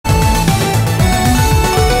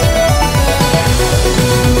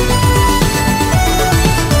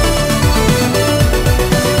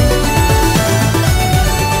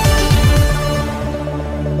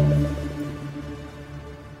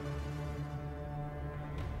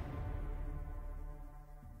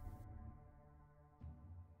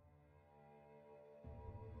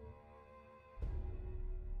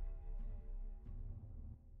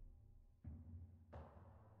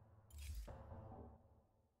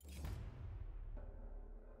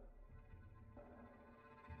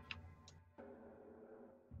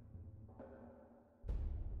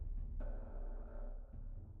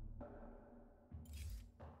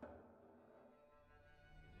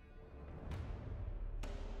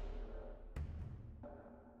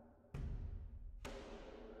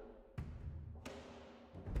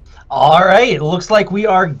All right, it looks like we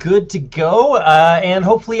are good to go, and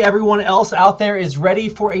hopefully everyone else out there is ready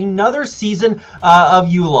for another season of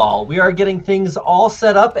ULoL. We are getting things all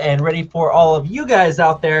set up and ready for all of you guys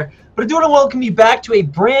out there, but I do want to welcome you back to a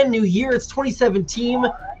brand new year. It's 2017,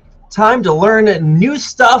 time to learn new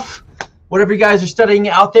stuff. Whatever you guys are studying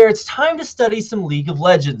out there, it's time to study some League of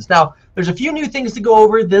Legends. Now, there's a few new things to go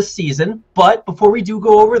over this season, but before we do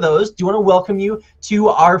go over those, do want to welcome you to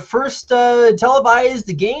our first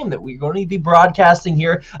televised game that we're going to be broadcasting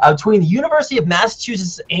here between the University of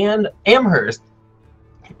Massachusetts and Amherst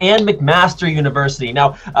and McMaster University.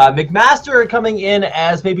 Now, McMaster are coming in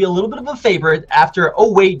as maybe a little bit of a favorite after,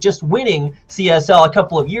 just winning CSL a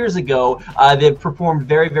couple of years ago. They've performed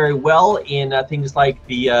very, very well in things like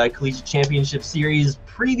the Collegiate Championship Series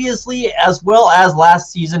previously, as well as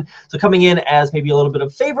last season. So coming in as maybe a little bit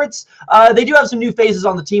of favorites. They do have some new faces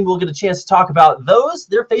on the team. We'll get a chance to talk about those.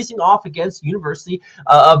 They're facing off against University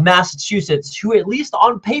of Massachusetts, who at least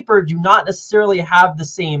on paper do not necessarily have the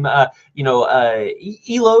same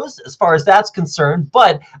elos as far as that's concerned,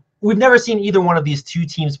 but we've never seen either one of these two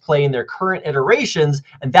teams play in their current iterations,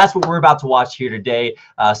 and that's what we're about to watch here today.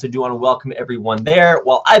 So do want to welcome everyone there.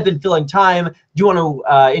 While I've been filling time, do want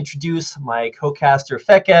to introduce my co-caster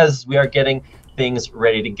Fekez. We are getting things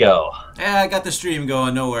ready to go. Yeah, I got the stream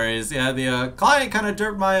going, no worries. Yeah, the client kind of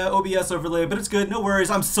derped my OBS overlay, but it's good, no worries.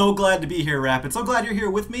 I'm so glad to be here, Rapid. So glad you're here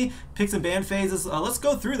with me. Picks and ban phases. Let's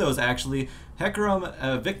go through those, actually.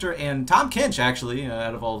 Hecarim, Victor, and Tom Kinch, actually,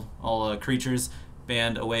 out of all creatures,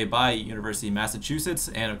 banned away by University of Massachusetts.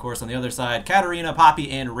 And, of course, on the other side, Katarina,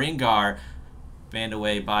 Poppy, and Ringar banned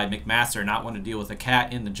away by McMaster, not want to deal with a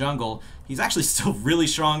cat in the jungle. He's actually still really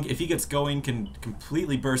strong. If he gets going, can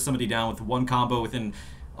completely burst somebody down with one combo within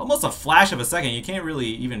almost a flash of a second. You can't really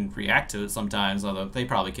even react to it sometimes, although they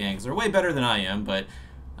probably can because they're way better than I am. But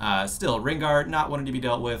still, Ringar not wanting to be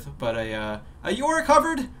dealt with. But a Yorick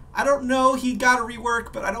covered. I don't know. He got a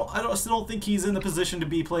rework, but I still don't think he's in the position to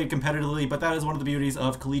be played competitively. But that is one of the beauties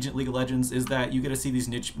of Collegiate League of Legends, is that you get to see these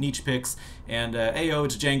niche picks. And AO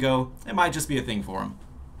to Django, it might just be a thing for him.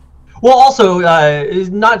 Well, also,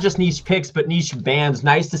 not just niche picks, but niche bans.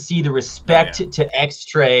 Nice to see the respect to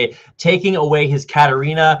X-Tray taking away his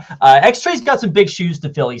Katarina. X-Tray's got some big shoes to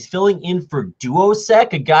fill. He's filling in for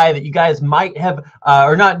Duosec, a guy that you guys might have,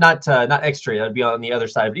 or not X-Tray, that'd be on the other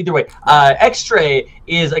side. But either way, X-Tray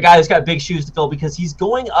is a guy who's got big shoes to fill because he's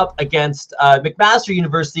going up against McMaster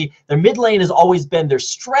University. Their mid lane has always been their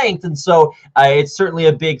strength, and so it's certainly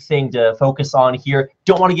a big thing to focus on here.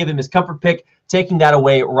 Don't want to give him his comfort pick, taking that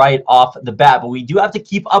away right off the bat, but we do have to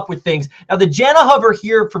keep up with things. Now, the Janna hover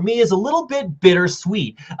here for me is a little bit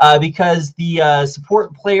bittersweet because the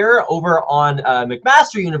support player over on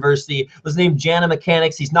McMaster University was named Janna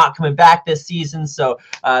Mechanics. He's not coming back this season, so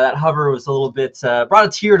that hover was a little bit, brought a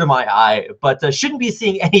tear to my eye, but shouldn't be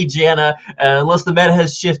seeing any Janna unless the meta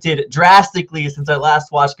has shifted drastically since I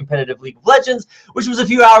last watched competitive League of Legends, which was a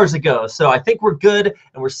few hours ago. So I think we're good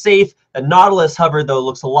and we're safe. The Nautilus hover, though,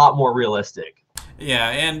 looks a lot more realistic. Yeah,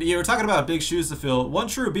 and you were talking about big shoes to fill. One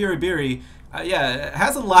true Biri, yeah,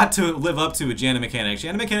 has a lot to live up to with Janna Mechanics.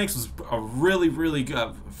 Janna Mechanics was a really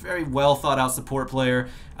good, very well thought out support player.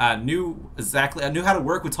 Knew how to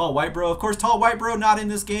work with Tall White Bro. Of course, Tall White Bro not in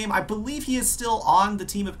this game. I believe he is still on the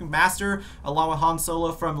team of McMaster, along with Han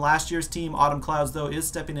Solo from last year's team. Autumn Clouds, though, is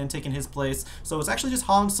stepping in, taking his place. So it's actually just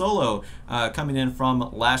Han Solo coming in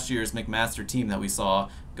from last year's McMaster team that we saw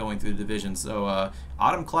going through the division. So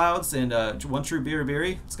Autumn Clouds and One True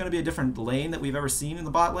Biri. It's going to be a different lane that we've ever seen in the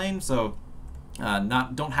bot lane. So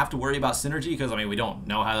don't have to worry about synergy because, I mean, we don't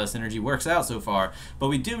know how the synergy works out so far. But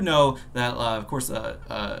we do know that, of course,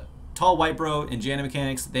 Tall White Bro and Janna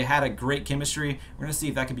Mechanics, they had a great chemistry. We're going to see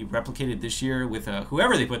if that can be replicated this year with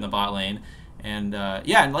whoever they put in the bot lane. And,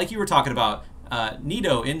 yeah, and like you were talking about,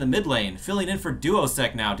 Nito in the mid lane, filling in for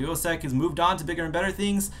Duosec now. Duosec has moved on to bigger and better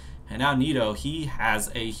things. And now Nito, he has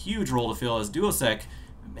a huge role to fill as Duosec,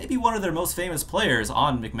 maybe one of their most famous players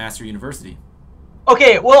on McMaster University.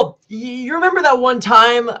 Okay, well, you remember that one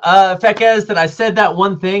time, Fekez, that I said that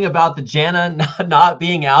one thing about the Janna not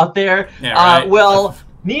being out there? Yeah, right. Well,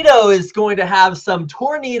 Nito is going to have some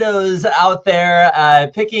tornadoes out there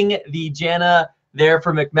picking the Janna there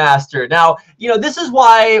for McMaster. Now, you know, this is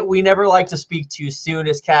why we never like to speak too soon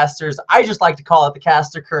as casters. I just like to call it the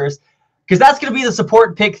caster curse, because that's going to be the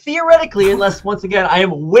support pick theoretically, unless, once again, I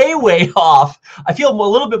am way off. I feel a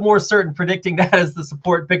little bit more certain predicting that as the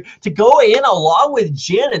support pick to go in along with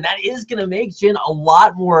Jhin, and that is going to make Jhin a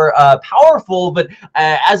lot more powerful. But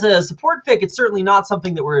as a support pick, it's certainly not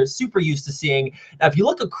something that we're super used to seeing. Now, if you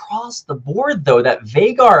look across the board, though, that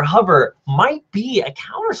Veigar hover might be a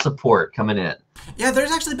counter support coming in. Yeah,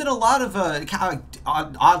 there's actually been a lot of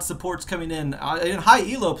odd supports coming in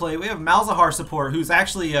high elo play. We have Malzahar support, who's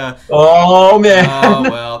actually Oh man!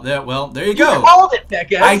 well, there you go. You called it,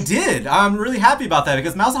 Becca. I did. I'm really happy about that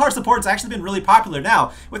because Malzahar support's actually been really popular.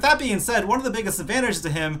 Now, with that being said, one of the biggest advantages to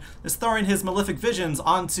him is throwing his Malefic Visions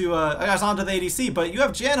onto the ADC. But you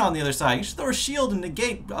have Janna on the other side. You should throw a shield and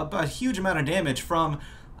negate a huge amount of damage from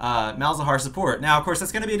Malzahar support. Now, of course,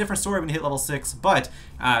 that's going to be a different story when you hit level 6, but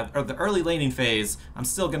the early laning phase, I'm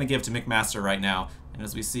still going to give to McMaster right now. And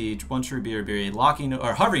as we see, one true Biri locking,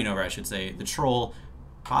 or hovering over, I should say, the troll,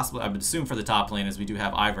 possibly, I would assume for the top lane, as we do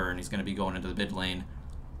have Ivern, and he's going to be going into the mid lane.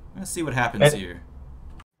 Let's see what happens here.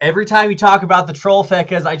 Every time you talk about the troll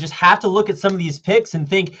Fekkas, I just have to look at some of these picks and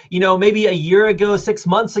think, you know, maybe a year ago, 6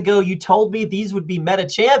 months ago, you told me these would be meta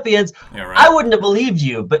champions. Yeah, right. I wouldn't have believed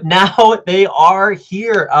you, but now they are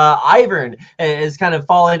here. Ivern has kind of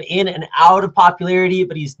fallen in and out of popularity,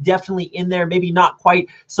 but he's definitely in there. Maybe not quite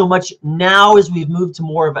so much now as we've moved to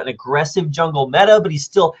more of an aggressive jungle meta, but he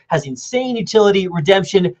still has insane utility,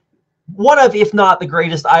 redemption. One of, if not the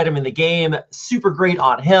greatest item in the game. Super great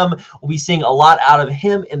on him. We'll be seeing a lot out of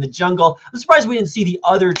him in the jungle. I'm surprised we didn't see the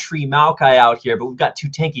other tree Maokai out here, but we've got 2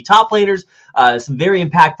 tanky top laners, some very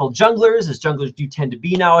impactful junglers, as junglers do tend to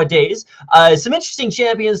be nowadays. Some interesting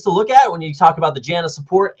champions to look at when you talk about the Janna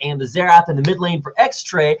support and the Xerath in the mid lane for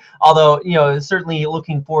X-Tray, although, you know, certainly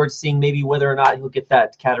looking forward to seeing maybe whether or not he'll get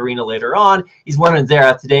that Katarina later on. He's running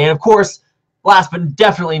Xerath today, and of course, last but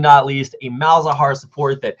definitely not least, a Malzahar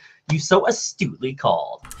support that you so astutely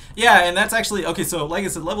called. Yeah, and that's actually, okay, so like I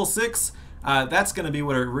said, level 6, that's going to be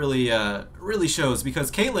what it really shows, because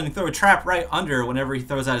Caitlyn can throw a trap right under whenever he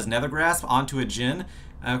throws out his Nether Grasp onto a Jhin.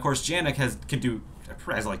 Of course, Janna has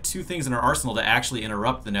like 2 things in her arsenal to actually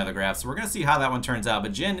interrupt the Nether Grasp, so we're going to see how that one turns out.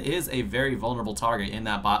 But Jhin is a very vulnerable target in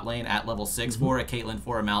that bot lane at level 6 for a Caitlyn,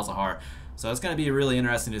 for a Malzahar. So it's going to be really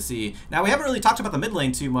interesting to see. Now, we haven't really talked about the mid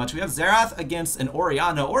lane too much. We have Xerath against an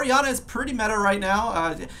Orianna. Orianna is pretty meta right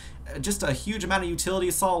now. Just a huge amount of utility.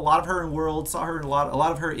 Saw a lot of her in World. Saw her a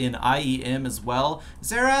lot of her in IEM as well.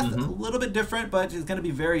 Xerath, a little bit different, but is going to be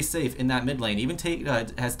very safe in that mid lane. Even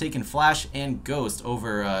has taken Flash and Ghost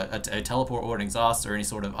over a Teleport or an Exhaust or any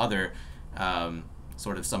sort of other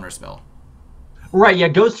sort of summoner spell. Right, yeah,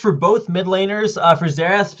 Ghost for both mid laners. For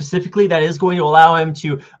Xerath specifically, that is going to allow him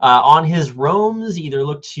to, on his roams, either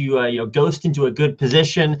look to, you know, Ghost into a good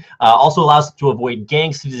position. Also allows him to avoid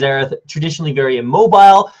ganks. Xerath, traditionally very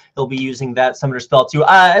immobile. He'll be using that summoner spell too.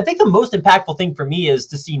 I think the most impactful thing for me is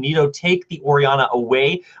to see Nito take the Orianna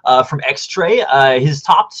away from X-Tray. His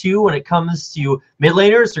top 2 when it comes to mid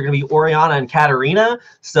laners are going to be Orianna and Katarina.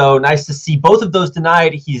 So nice to see both of those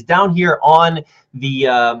denied. He's down here on the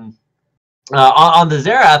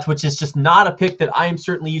Xerath, which is just not a pick that I am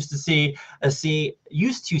certainly used to seeing.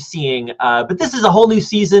 But this is a whole new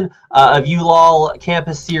season of ULoL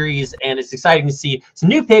Campus Series, and it's exciting to see some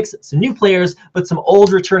new picks, some new players, but some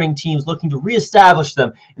old returning teams looking to reestablish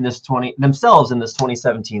themselves in this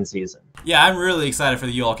 2017 season. Yeah, I'm really excited for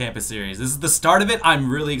the ULoL Campus Series. This is the start of it. I'm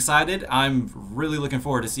really excited. I'm really looking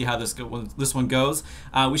forward to see how this one goes.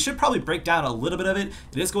 We should probably break down a little bit of it.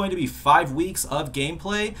 It is going to be 5 weeks of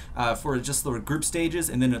gameplay for just the group stages,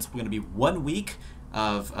 and then it's going to be 1 week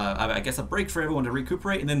of, I guess, a break for everyone to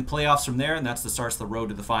recuperate, and then playoffs from there, and that's the starts the road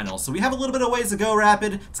to the finals. So we have a little bit of ways to go,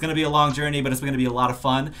 Rapid. It's going to be a long journey, but it's going to be a lot of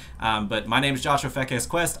fun. But my name is Joshua Fekkas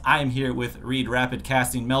Quest. I am here with Reed Rapid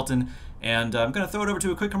Casting Melton, and I'm going to throw it over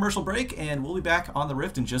to a quick commercial break, and we'll be back on the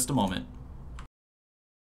Rift in just a moment.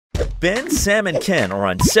 Ben, Sam, and Ken are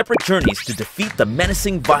on separate journeys to defeat the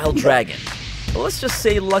menacing Vile Dragon. But let's just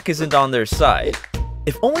say luck isn't on their side.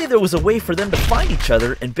 If only there was a way for them to find each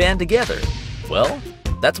other and band together. Well,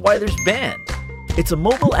 that's why there's Band. It's a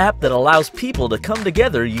mobile app that allows people to come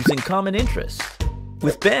together using common interests.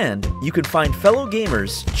 With Band, you can find fellow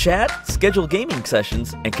gamers, chat, schedule gaming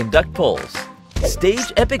sessions, and conduct polls.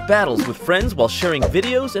 Stage epic battles with friends while sharing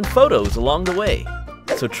videos and photos along the way.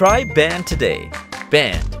 So try Band today.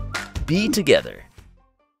 Band. Be together.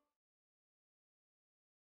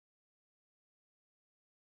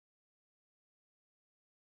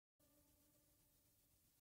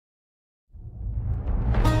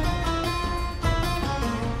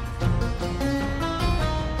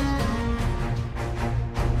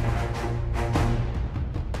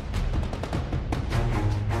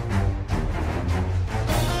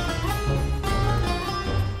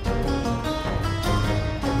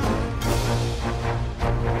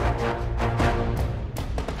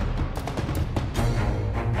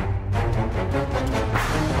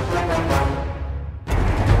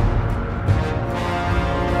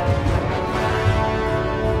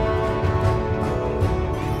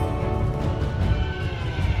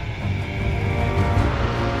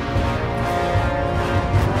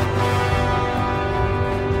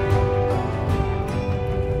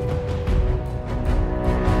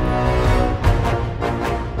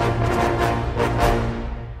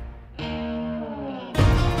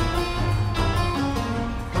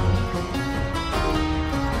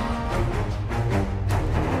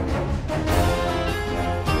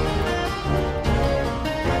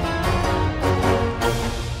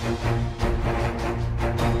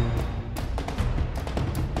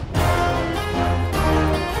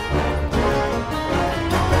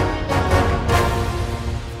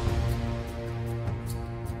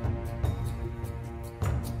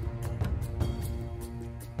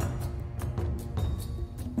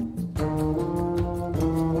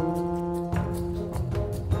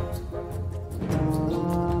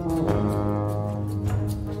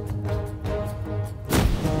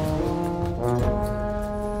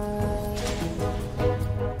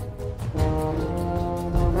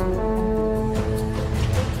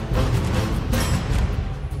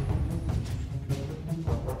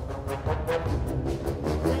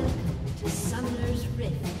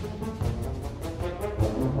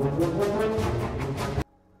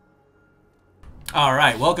 All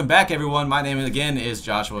right, welcome back, everyone. My name again is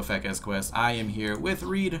Joshua Fekesquest. I am here with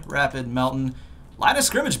Reed, Rapid, Melton. Line of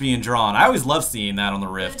scrimmage being drawn. I always love seeing that on the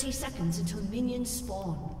Rift. 30 seconds until minions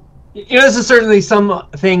spawn. You know, this is certainly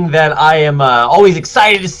something that I am always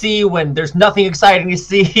excited to see when there's nothing exciting to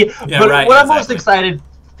see. Yeah, but right, what I'm most excited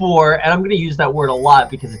for, and I'm going to use that word a lot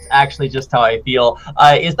because it's actually just how I feel,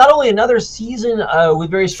 is not only another season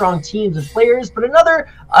with very strong teams and players, but another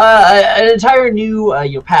an entire new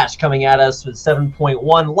patch coming at us with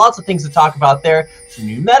 7.1. Lots of things to talk about there, some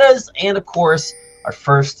new metas, and of course our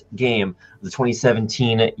first game of the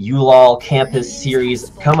 2017 ULoL Campus Series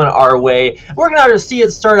coming our way. We're going to see it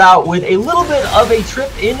start out with a little bit of a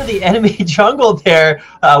trip into the enemy jungle there.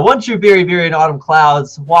 One True Biri Biri and Autumn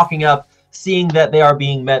Clouds walking up, seeing that they are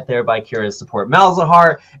being met there by Kira's support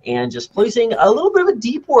Malzahar, and just placing a little bit of a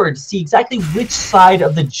deep ward to see exactly which side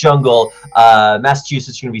of the jungle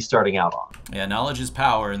Massachusetts is going to be starting out on. Yeah, knowledge is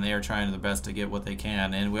power, and they are trying their best to get what they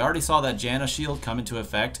can. And we already saw that Janna shield come into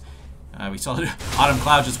effect. We saw Autumn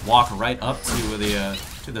Cloud just walk right up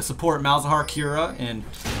to the support Malzahar Kira and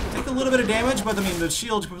take a little bit of damage, but I mean the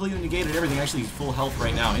shield completely negated everything. Actually full health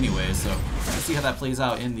right now anyway, so let's see how that plays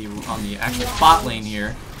out on the actual bot lane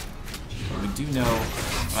here. We do know,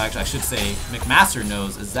 well, actually I should say, McMaster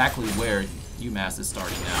knows exactly where UMass is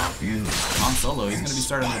starting now. On solo, he's going to be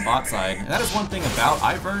starting on the bot side. And that is one thing about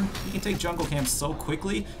Ivern. He can take jungle camps so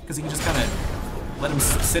quickly because he can just kind of let him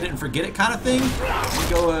sit it and forget it kind of thing. And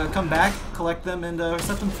go come back, collect them, and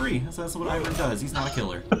set them free. So that's what Ivern does. He's not a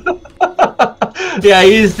killer. Yeah,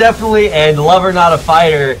 he's definitely, and lover not a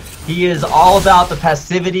fighter. He is all about the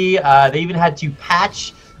passivity. They even had to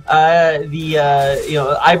patch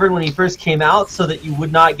Ivern when he first came out so that you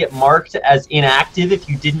would not get marked as inactive if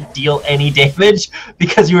you didn't deal any damage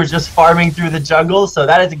because you were just farming through the jungle. So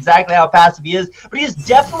that is exactly how passive he is. But he is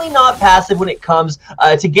definitely not passive when it comes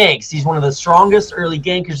to ganks. He's one of the strongest early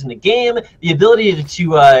gankers in the game. The ability to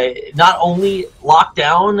not only lock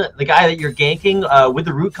down the guy that you're ganking with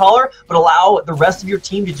the root collar, but allow the rest of your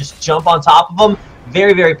team to just jump on top of him.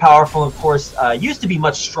 Very, very powerful. Of course, used to be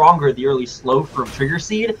much stronger, the early slow from Trigger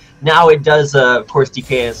Seed. Now it does, of course,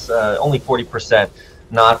 DK is only 40%,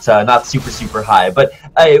 not super high. But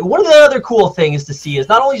one of the other cool things to see is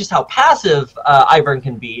not only just how passive Ivern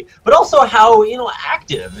can be, but also how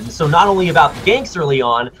active. And so not only about the ganks early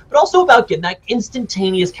on, but also about getting that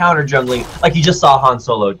instantaneous counter jungling like you just saw Han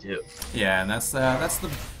Solo do. Yeah, and that's the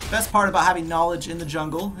best part about having knowledge in the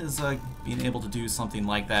jungle is being able to do something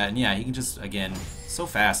like that. And yeah, he can just, again, so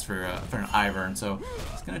fast for an Ivern. So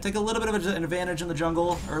it's going to take a little bit of an advantage in the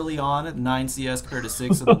jungle early on at 9 CS compared to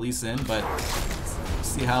 6 of the Lee Sin, but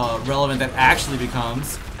see how relevant that actually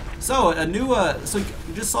becomes. So a new, so you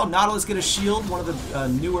just saw Nautilus get a shield, one of the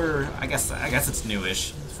newer, I guess it's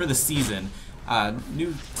newish for the season.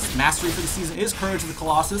 New mastery for the season is Courage of the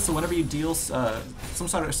Colossus. So whenever you deal some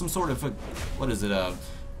sort of what is it?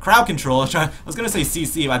 Crowd control. I was gonna say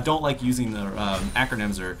CC, but I don't like using the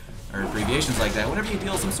acronyms or abbreviations like that. Whenever you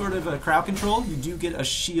deal some sort of crowd control, you do get a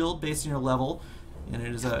shield based on your level, and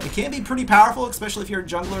it can be pretty powerful, especially if you're a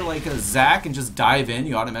jungler like Zac and just dive in.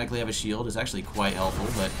 You automatically have a shield. It's actually quite helpful.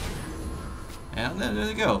 But and there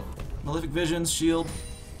you go, Malefic Visions, shield,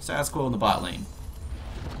 status quo in the bot lane.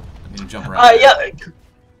 I'm gonna jump around. Yeah.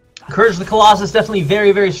 Courage of the Colossus definitely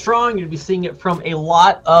very, very strong. You're gonna be seeing it from a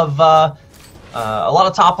lot of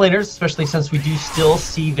top laners, especially since we do still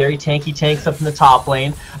see very tanky tanks up in the top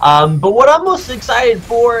lane. But what I'm most excited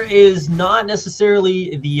for is not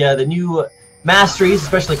necessarily the new masteries,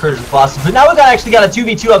 especially Courage of the Colossus, but now we've actually got a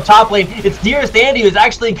 2v2 up top lane. It's Dearest Andy who's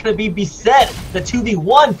actually going to be beset the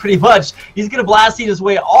 2v1 pretty much. He's going to blast his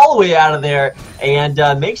way all the way out of there and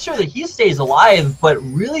make sure that he stays alive, but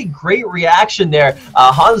really great reaction there.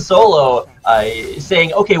 Han Solo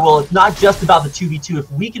saying, okay, well, it's not just about the 2v2.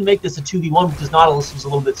 If we can make this a 2v1 because Nautilus was a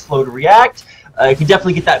little bit slow to react, you can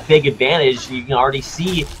definitely get that big advantage. You can already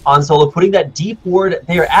see Han Solo putting that deep ward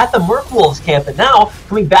there at the Merkwolves camp, and now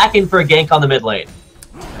coming back in for a gank on the mid lane.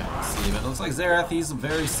 Yeah, we'll see. But it looks like Xerath, he's a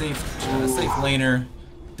very safe laner.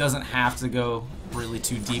 Doesn't have to go really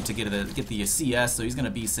too deep to get the CS, so he's going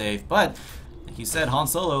to be safe. But like you said, Han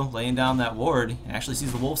Solo laying down that ward, actually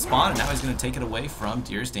sees the wolf spawn, and now he's going to take it away from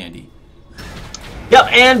Dearest Andy. Yep,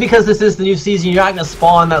 and because this is the new season, you're not going to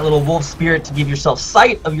spawn that little wolf spirit to give yourself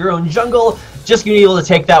sight of your own jungle. Just going to be able to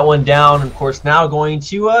take that one down. Of course, now going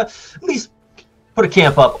to at least put a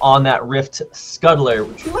camp up on that Rift Scuttler,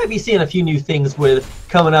 which we might be seeing a few new things with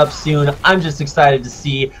coming up soon. I'm just excited to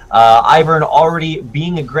see Ivern already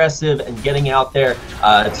being aggressive and getting out there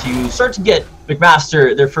to start to get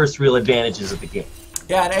McMaster their first real advantages of the game.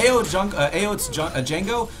 Yeah, and AO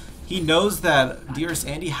Django, He knows that Dearest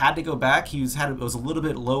Andy had to go back. He was a little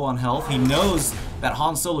bit low on health. He knows that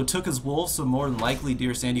Han Solo took his wolf, so more than likely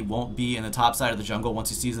Dearest Andy won't be in the top side of the jungle once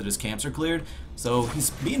he sees that his camps are cleared. So he's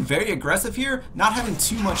being very aggressive here, not having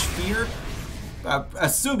too much fear,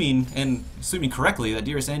 assuming correctly that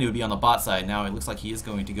Dearest Andy would be on the bot side. Now it looks like he is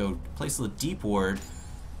going to go place the deep ward,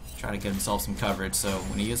 try to get himself some coverage. So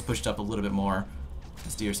when he is pushed up a little bit more,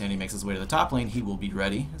 as Dearest Andy makes his way to the top lane, he will be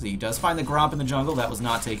ready. As he does find the Gromp in the jungle, that was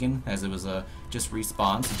not taken, as it was just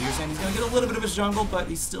respawn. So Dearest Andy's going to get a little bit of his jungle, but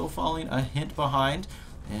he's still falling a hint behind.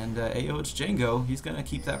 And AO, it's Django. He's going to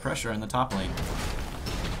keep that pressure in the top lane.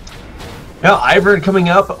 Now, Ivern coming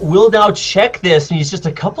up will now check this, and he's just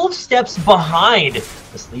a couple of steps behind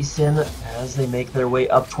as Lee Sin as they make their way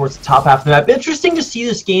up towards the top half of the map. Interesting to see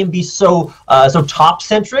this game be so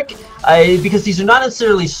top-centric, because these are not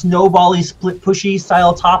necessarily snowbally, split-pushy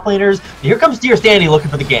style top laners. Here comes Dearest Andy looking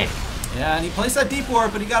for the game. Yeah, and he placed that deep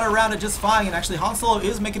ward, but he got around it just fine. And actually, Han Solo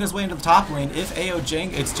is making his way into the top lane. If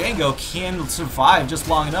Django can survive just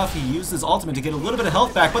long enough, he used his ultimate to get a little bit of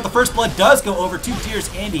health back. But the first blood does go over to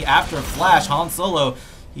Dearest Andy after a flash. Han Solo,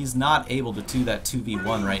 he's not able to do that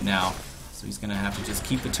 2v1 right now, so he's gonna have to just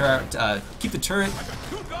keep the turret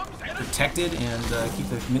protected and keep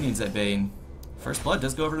the minions at bay. And first blood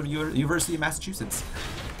does go over to the University of Massachusetts.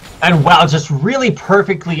 And wow, just really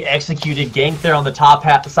perfectly executed gank there on the top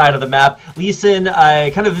side of the map. Lee Sin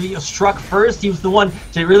kind of struck first. He was the one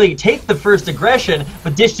to really take the first aggression,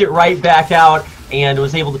 but dished it right back out and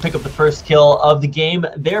was able to pick up the first kill of the game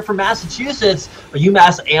there for Massachusetts.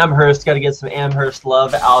 UMass Amherst, got to get some Amherst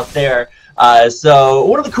love out there. So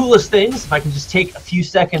one of the coolest things, if I can just take a few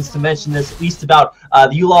seconds to mention this, at least about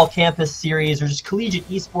the ULoL campus series or just collegiate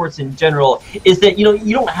esports in general, is that you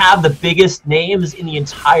don't have the biggest names in the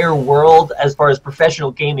entire world as far as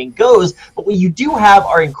professional gaming goes, but what you do have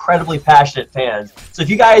are incredibly passionate fans. So if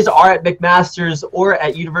you guys are at McMaster's or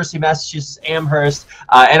at University of Massachusetts Amherst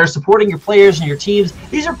and are supporting your players and your teams,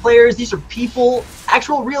 these are players, these are people,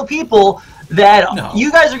 actual real people that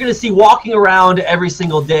you guys are going to see walking around every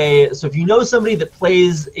single day. So if you know somebody that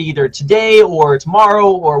plays either today or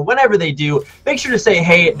tomorrow or whenever they do, make sure to say,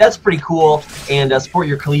 hey, that's pretty cool, and support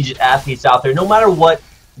your collegiate athletes out there, no matter what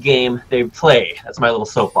game they play. That's my little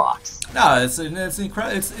soapbox. No, it's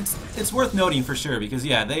incredible. It's worth noting for sure, because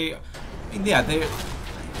you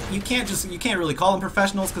can't really call them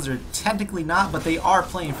professionals because they're technically not, but they are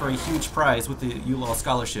playing for a huge prize with the ULoL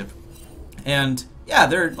scholarship. And yeah,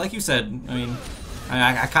 they're, like you said, I mean,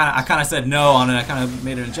 I kind of said no on it, I kind of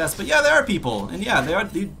made it in jest, but yeah, there are people, and yeah,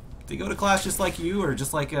 they go to class just like you or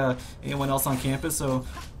just like anyone else on campus, so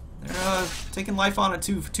they're taking life on at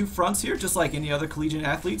two fronts here, just like any other collegiate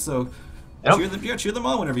athlete, so cheer them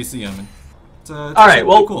on whenever you see them. It's all right,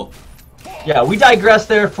 well, cool. Yeah, we digress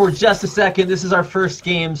there for just a second. This is our first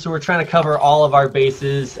game, so we're trying to cover all of our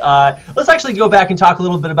bases. Let's actually go back and talk a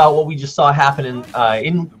little bit about what we just saw happen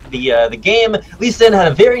in the game. Lee Sin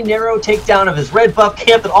had a very narrow takedown of his red buff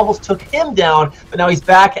camp that almost took him down, but now he's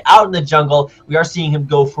back out in the jungle. We are seeing him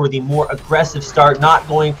go for the more aggressive start, not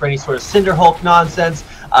going for any sort of Cinder Hulk nonsense.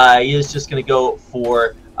 He is just going to go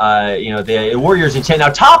for the Warriors intent. Now,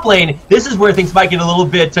 top lane, this is where things might get a little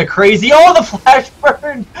bit crazy. Oh, the flash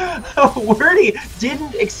burn! Wordy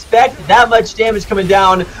didn't expect that much damage coming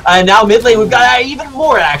down. Now, mid lane, we've got even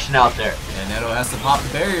more action out there. And Neto has to pop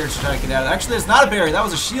the barrier to strike it out. Actually, it's not a barrier. That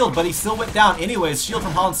was a shield, but he still went down anyways. Shield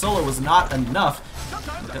from Han Solo was not enough.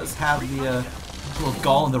 He does have the little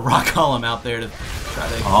gall in the rock column out there to try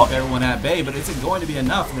to keep everyone at bay, but isn't going to be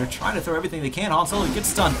enough, and they're trying to throw everything they can. Han Solo gets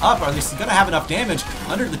stunned up, or at least he's going to have enough damage.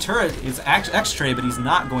 Under the turret is X-Tray, but he's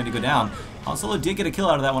not going to go down. Han Solo did get a kill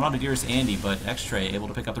out of that one onto Dearest Andy, but X-Tray able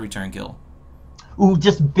to pick up the return kill. Ooh,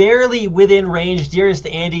 just barely within range. Dearest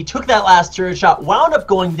Andy took that last turret shot, wound up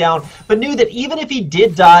going down, but knew that even if he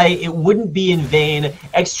did die, it wouldn't be in vain.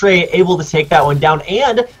 X-Tray able to take that one down,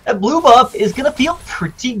 and that blue buff is going to feel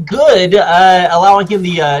pretty good, allowing him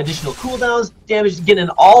the additional cooldowns, damage, getting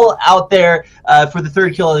it all out there for the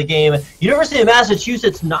third kill of the game. University of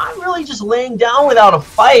Massachusetts not really just laying down without a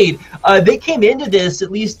fight. They came into this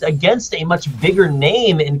at least against a much bigger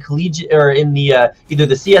name in collegiate or in the either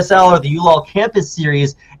the CSL or the ULoL campus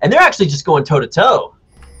series, and they're actually just going toe-to-toe.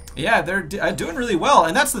 Yeah, they're doing really well,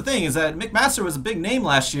 and that's the thing, is that McMaster was a big name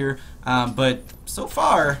last year, but so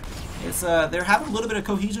far, it's they're having a little bit of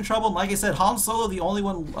cohesion trouble. And like I said, Han Solo, the only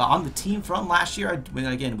one on the team from last year.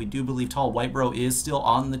 Again, we do believe Tall White Bro is still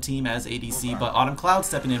on the team as ADC, but Autumn Cloud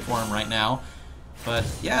stepping in for him right now. But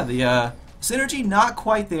yeah, the synergy not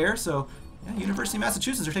quite there, so yeah, University of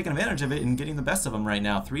Massachusetts are taking advantage of it and getting the best of them right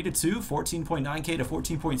now. 3-2, 14.9k to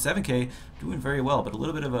 14.7k, doing very well, but a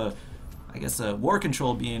little bit of a I guess, war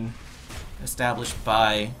control being established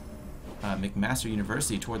by McMaster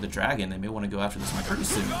University toward the dragon. They may want to go after this pretty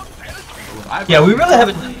soon. Yeah, we really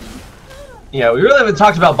haven't. Yeah, we really haven't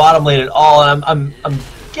talked about bottom lane at all, and I'm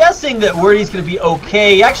guessing that Wordy's going to be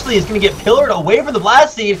okay. He actually is going to get pillared away from the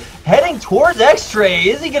blast seed, heading towards X-Ray.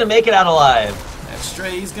 Is he going to make it out alive?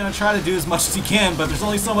 X-Ray, he's going to try to do as much as he can, but there's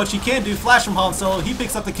only so much he can do. Flash from Han Solo, he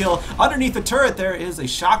picks up the kill. Underneath the turret, there is a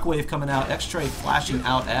shockwave coming out. X-Ray flashing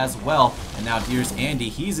out as well. And now Dear's Andy,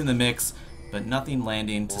 he's in the mix, but nothing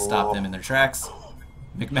landing to stop them in their tracks.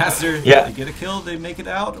 McMaster, they get a kill, they make it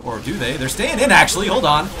out, or do they? They're staying in, actually. Hold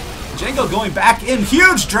on. Django going back in.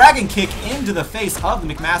 Huge dragon kick into the face of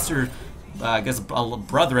the McMaster, I guess,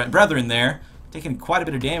 brethren there. Taking quite a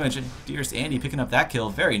bit of damage, and Dearest Andy picking up that kill.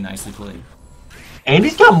 Very nicely played.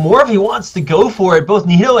 Andy's got more if he wants to go for it. Both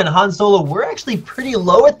Nito and Han Solo were actually pretty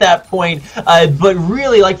low at that point, but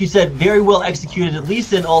really, like you said, very well executed, at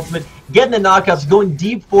least in Ultimate, getting the knockouts, going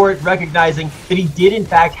deep for it, recognizing that he did in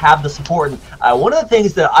fact have the support. And one of the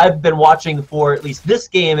things that I've been watching for at least this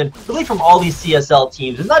game, and really from all these CSL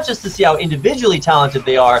teams, is not just to see how individually talented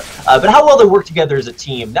they are, but how well they work together as a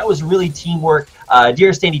team. That was really teamwork.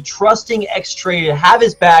 Dearest Andy trusting X-Tray to have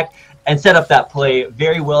his back, and set up that play.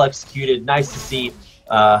 Very well executed. Nice to see.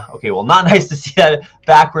 Okay, well, not nice to see that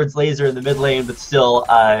backwards laser in the mid lane, but still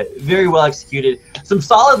very well executed. Some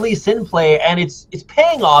solid Lee Sin play, and it's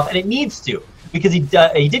paying off, and it needs to, because he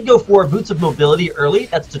did go for Boots of Mobility early.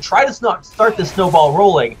 That's to try to start the snowball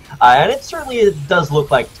rolling, and it certainly does look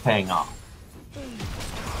like it's paying off.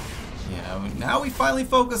 Now we finally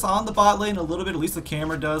focus on the bot lane a little bit, at least the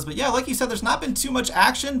camera does. But yeah, like you said, there's not been too much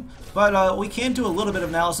action, but we can do a little bit of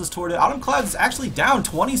analysis toward it. Autumn Cloud is actually down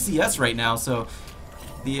 20 CS right now, so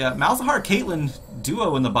the Malzahar-Caitlyn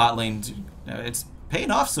duo in the bot lane, it's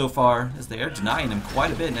paying off so far, as they are denying him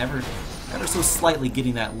quite a bit, and ever so slightly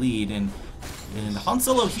getting that lead. And Han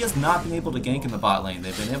Solo, he has not been able to gank in the bot lane.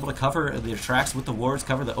 They've been able to cover their tracks with the wards,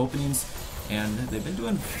 cover the openings, and they've been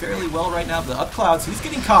doing fairly well right now. The Up Clouds, he's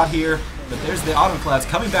getting caught here, but there's the Autumn Clouds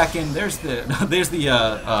coming back in. There's the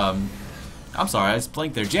I'm sorry, I just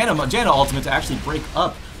blanked there. Janna ultimate to actually break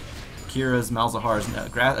up Kira's Malzahar's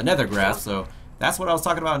Nether Grasp. So that's what I was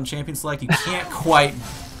talking about in Champion Select. You can't quite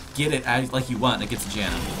get it like you want against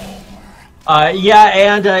Janna.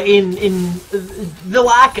 Yeah, and in the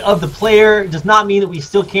lack of the player does not mean that we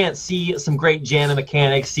still can't see some great Janna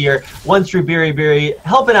mechanics here. One through Biri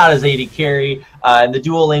helping out as AD carry, and the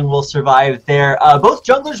dual lane will survive there. Both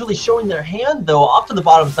junglers really showing their hand, though, off to the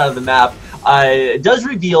bottom side of the map. It does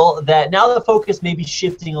reveal that now the focus may be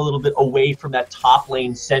shifting a little bit away from that top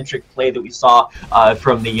lane centric play that we saw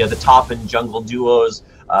from the top and jungle duos.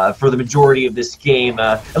 For the majority of this game.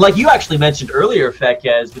 And like you actually mentioned earlier,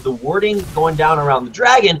 Fekez, with the warding going down around the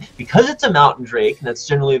dragon, because it's a mountain drake, and that's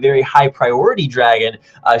generally a very high priority dragon,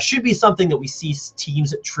 should be something that we see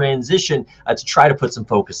teams transition to try to put some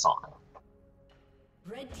focus on.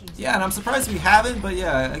 Yeah, and I'm surprised we haven't, but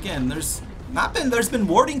yeah, again, there's been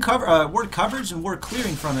ward coverage and ward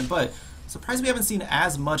clearing from it, but surprised we haven't seen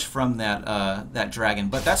as much from that dragon.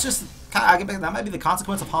 But that's just that might be the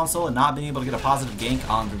consequence of Han Solo not being able to get a positive gank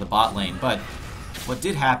onto the bot lane. But what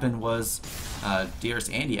did happen was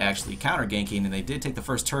Dearest Andy actually counter ganking, and they did take the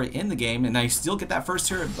first turret in the game. And now you still get that first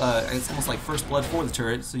turret. It's almost like first blood for the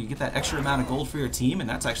turret, so you get that extra amount of gold for your team, and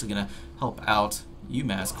that's actually going to help out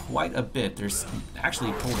UMass quite a bit. They're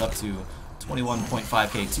actually pulled up to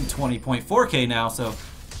 21.5k to 20.4k now, so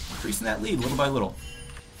increasing that lead little by little.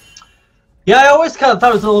 Yeah, I always kind of thought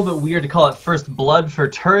it was a little bit weird to call it first blood for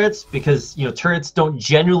turrets, because, you know, turrets don't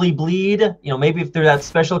generally bleed. You know, maybe if they're that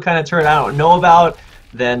special kind of turret I don't know about,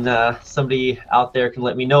 then somebody out there can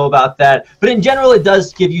let me know about that. But in general, it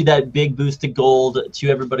does give you that big boost to gold to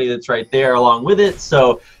everybody that's right there along with it.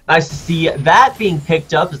 So nice to see that being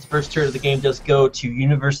picked up, as the first turret of the game does go to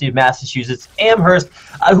University of Massachusetts Amherst,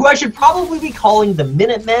 who I should probably be calling the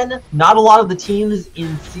Minutemen. Not a lot of the teams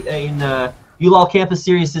in ULoL Campus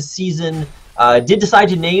Series this season did decide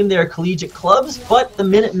to name their collegiate clubs, but the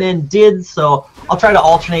Minutemen did, so I'll try to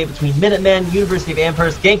alternate between Minutemen, University of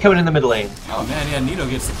Amherst, gank coming in the mid lane. Oh man, yeah, Nito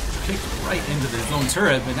gets kicked right into his own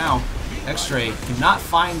turret, but now X-Ray cannot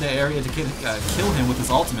find the area to kill him with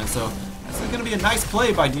his ultimate, so that's going to be a nice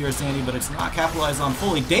play by Dearest Sandy, but it's not capitalized on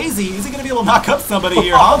fully. Daisy, is he going to be able to knock up somebody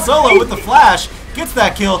here? Han Solo with the flash gets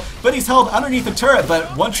that kill, but he's held underneath the turret.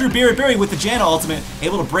 But one true Biri with the Janna ultimate,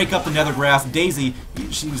 able to break up the Nether Grasp. Daisy,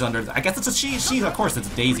 she's under. I guess it's a she. She, of course, it's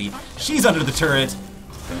Daisy. She's under the turret.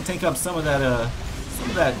 Going to take up some of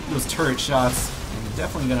those turret shots, and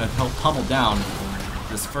definitely going to help pummel down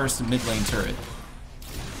this first mid lane turret.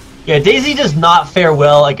 Yeah, Daisy does not fare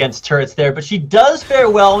well against turrets there, but she does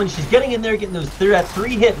fare well when she's getting in there, getting that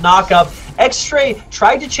 3-hit knockup. X-Ray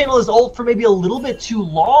tried to channel his ult for maybe a little bit too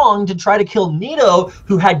long to try to kill Nito,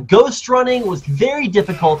 who had Ghost running, was very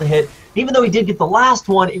difficult to hit. Even though he did get the last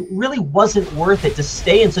one, it really wasn't worth it to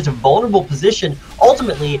stay in such a vulnerable position.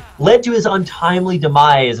 Ultimately, led to his untimely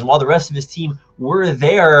demise, and while the rest of his team were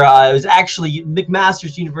there, it was actually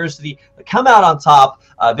McMaster's University that come out on top,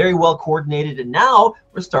 very well coordinated, and now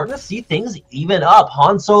we're starting to see things even up.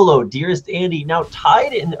 Han Solo, Dearest Andy, now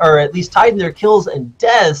tied in, or at least tied in their kills and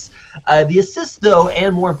deaths. The assist, though,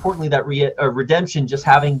 and more importantly, that redemption just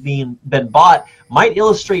having been bought, might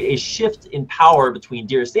illustrate a shift in power between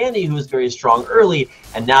Dearest Andy, who was very strong early,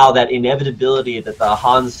 and now that inevitability that the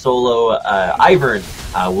Han Solo Ivern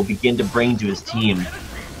will begin to bring to his team.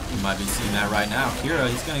 You might be seeing that right now. Kira,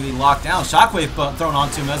 he's going to be locked down. Shockwave thrown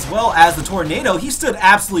onto him as well as the Tornado. He stood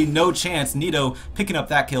absolutely no chance. Nito picking up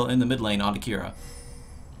that kill in the mid lane onto Kira.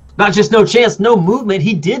 Not just no chance, no movement.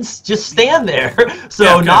 He did just stand there. So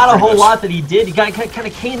yeah, not a whole lot that he did. He kind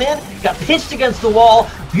of came in, got pinched against the wall.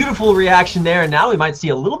 Beautiful reaction there. And now we might see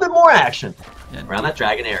a little bit more action around that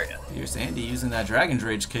dragon area. Here's Andy using that Dragon's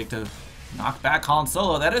Rage kick to knock back Han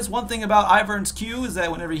Solo. That is one thing about Ivern's Q, is that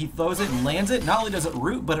whenever he throws it and lands it, not only does it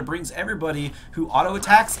root, but it brings everybody who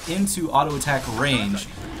auto-attacks into auto-attack range.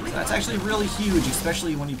 So that's actually really huge,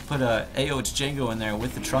 especially when you put a AoH Django in there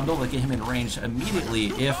with the Trundle to get him in range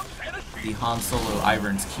immediately if the Han Solo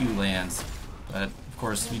Ivern's Q lands. But of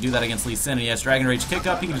course, you do that against Lee Sin, and he has Dragon Rage kick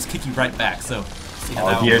up, he can just kick you right back. So see how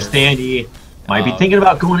that here's works. Standy. Might be thinking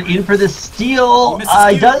about going in for the steal.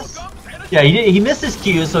 He does. Yeah, he missed his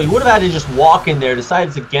Q, so he would have had to just walk in there,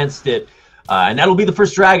 decides against it. And that'll be the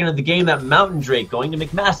first dragon of the game, that Mountain Drake, going to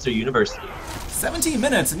McMaster University. 17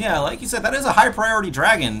 minutes, and yeah, like you said, that is a high priority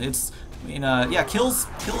dragon. It's, I mean, yeah, kills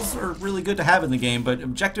are really good to have in the game, but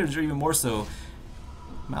objectives are even more so.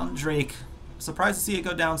 Mountain Drake, surprised to see it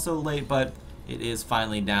go down so late, but it is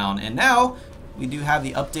finally down. And now we do have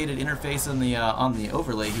the updated interface on the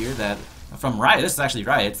overlay here that from Riot. This is actually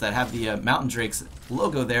Riot's that have the Mountain Drake's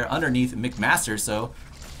logo there underneath McMaster, so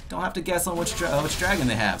don't have to guess on which dragon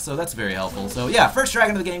they have. So that's very helpful. So yeah, first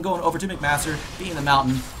dragon of the game going over to McMaster, being the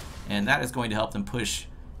Mountain, and that is going to help them push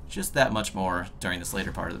just that much more during this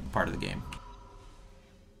later part of the game.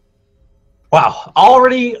 Wow,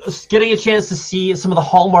 already getting a chance to see some of the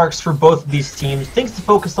hallmarks for both of these teams. Things to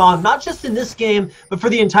focus on, not just in this game, but for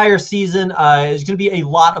the entire season. There's going to be a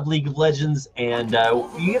lot of League of Legends, and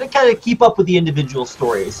you got to kind of keep up with the individual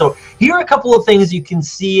stories. So here are a couple of things you can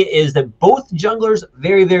see is that both junglers,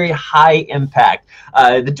 very, very high impact.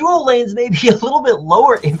 The dual lanes may be a little bit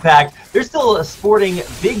lower impact. They're still sporting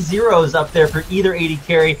big zeros up there for either AD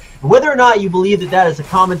carry. Whether or not you believe that that is a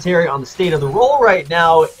commentary on the state of the role right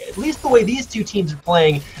now, at least the way these two teams are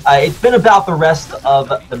playing, it's been about the rest of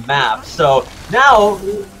the map. So now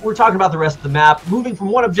we're talking about the rest of the map, moving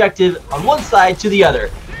from one objective on one side to the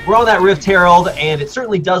other. We're on that Rift Herald, and it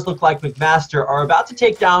certainly does look like McMaster are about to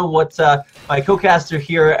take down what my co-caster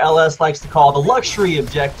here, LS, likes to call the luxury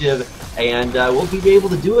objective, and we'll be able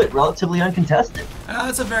to do it relatively uncontested.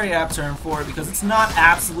 That's a very apt term for it, because it's not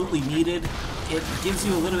absolutely needed. It gives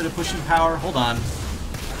you a little bit of pushing power. Hold on.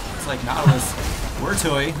 It's like Nautilus.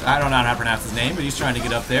 Wertoy, I don't know how to pronounce his name, but he's trying to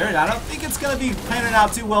get up there. And I don't think it's going to be panning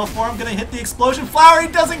out too well for him. Going to hit the explosion. Flowery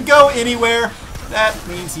doesn't go anywhere. That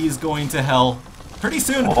means he's going to hell pretty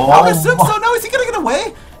soon. I would assume so. No, is he going to get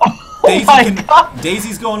away?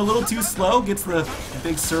 Daisy's going a little too slow. Gets the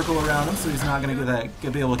big circle around him, so he's not going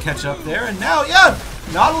to be able to catch up there. And now, yeah,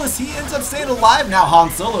 Nautilus, he ends up staying alive. Now Han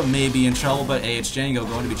Solo may be in trouble, but AH Django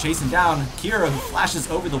going to be chasing down Kira, who flashes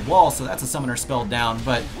over the wall, so that's a summoner spell down.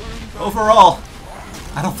 But overall,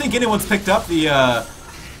 I don't think anyone's picked up the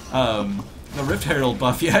Rift Herald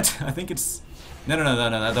buff yet. I think it's... No,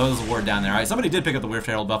 that was a ward down there. All right, somebody did pick up the Rift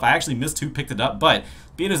Herald buff. I actually missed who picked it up, but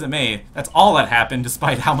be it as it may, that's all that happened,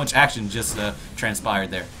 despite how much action just transpired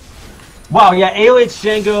there. Wow, yeah,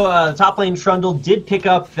 AoH Django, top lane Trundle, did pick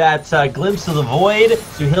up that Glimpse of the Void,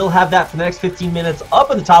 so he'll have that for the next 15 minutes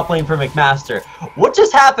up in the top lane for McMaster. What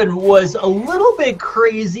just happened was a little bit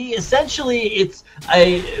crazy. Essentially, it's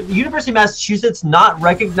University of Massachusetts not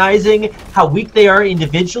recognizing how weak they are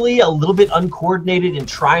individually, a little bit uncoordinated in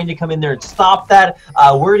trying to come in there and stop that.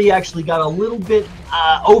 Wordy actually got a little bit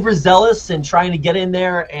overzealous in trying to get in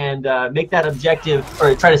there and make that objective,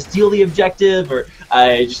 or try to steal the objective, or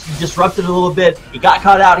just disrupted a little bit. He got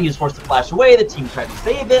caught out. He was forced to flash away. The team tried to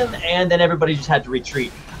save him, and then everybody just had to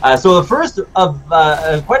retreat. So the first of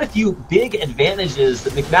quite a few big advantages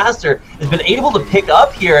that McMaster has been able to pick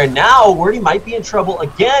up here, and now Wordy might be in trouble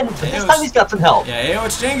again, but this time he's got some help. Yeah,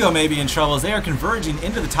 AOH Django may be in trouble as they are converging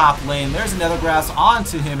into the top lane. There's another grasp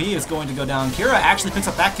onto him. He is going to go down. Kira actually picks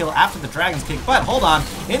up that kill after the Dragon's Kick, but hold on,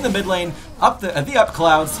 in the mid lane, up the up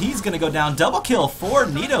clouds, he's going to go down. Double kill for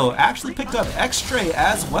Nito. Actually picked up X-Stray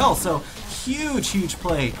as well, so huge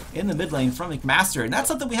play in the mid lane from McMaster. And that's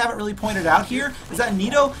something we haven't really pointed out here, is that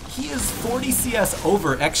Nito, he is 40 CS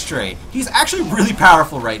over X-Stray. He's actually really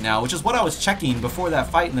powerful right now, which is what I was checking before that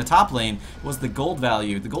fight in the top lane, was the gold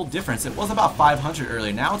value, the gold difference. It was about 500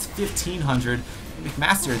 earlier, now it's 1500.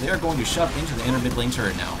 McMaster, they're going to shove into the inner mid lane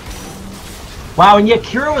turret now. Wow, and yet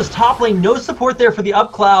Kira was top lane, no support there for the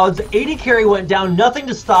up clouds. 80 carry went down, nothing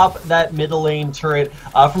to stop that middle lane turret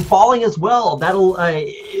from falling as well. That'll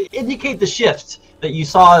indicate the shift that you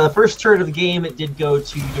saw. The first turret of the game, it did go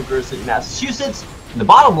to University of Massachusetts in the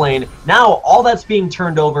bottom lane. Now all that's being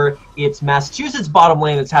turned over. It's Massachusetts bottom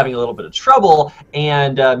lane that's having a little bit of trouble,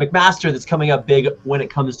 and McMaster that's coming up big when it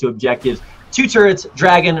comes to objectives. 2 turrets,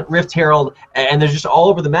 Dragon, Rift Herald, and they're just all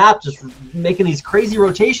over the map, just making these crazy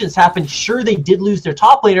rotations happen. Sure, they did lose their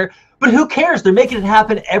top laner, but who cares? They're making it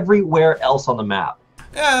happen everywhere else on the map.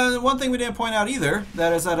 Yeah, one thing we didn't point out either,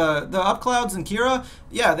 that is that the up clouds and Kira,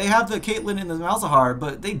 yeah, they have the Caitlyn and the Malzahar,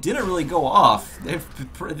 but they didn't really go off. They've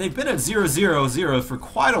been at 0-0-0 for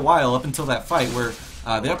quite a while up until that fight where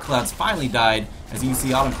the up clouds finally died. As you can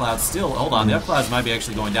see, Autumn Cloud still, hold on, the up clouds might be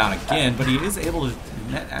actually going down again, but he is able to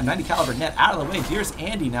net, 90 caliber net out of the way. Here's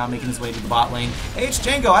Andy now making his way to the bot lane.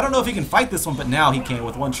 Django, I don't know if he can fight this one, but now he can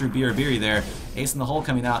with one true Biri there. Ace in the hole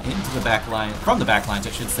coming out into the back line, from the back lines,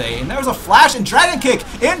 I should say. And there was a flash and Dragon Kick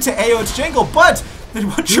into AOH Django, but the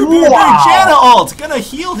one true Biri Janna ult gonna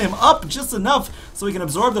heal him up just enough so he can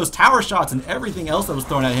absorb those tower shots and everything else that was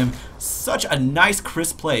thrown at him. Such a nice,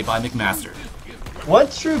 crisp play by McMaster.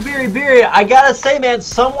 What's true, Biri? I gotta say, man,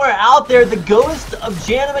 somewhere out there, the ghost of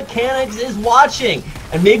Janna Mechanics is watching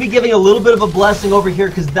and maybe giving a little bit of a blessing over here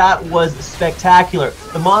because that was spectacular.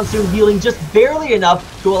 The Monsoon healing just barely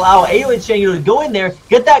enough to allow AOH Django to go in there,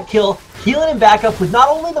 get that kill, healing him back up with not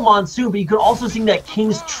only the Monsoon, but you could also see that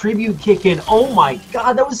King's Tribute kick in. Oh my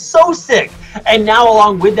god, that was so sick! And now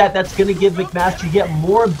along with that, that's going to give McMaster yet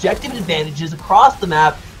more objective advantages across the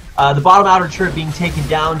map. The bottom outer turret being taken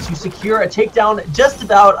down to secure a takedown just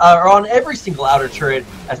about or on every single outer turret,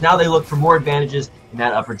 as now they look for more advantages in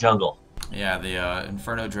that upper jungle. Yeah, the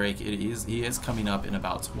Inferno Drake, he is coming up in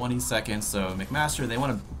about 20 seconds, so McMaster, they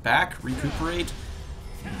want to recuperate,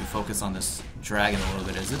 maybe focus on this dragon a little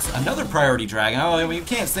bit, as it's another priority dragon. Oh, I mean, you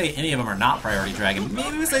can't say any of them are not priority dragon.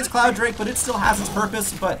 Maybe we say it's Cloud Drake, but it still has its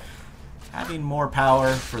purpose, but having more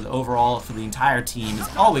power for the overall, for the entire team is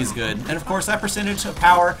always good. And of course, that percentage of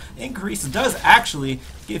power increase does actually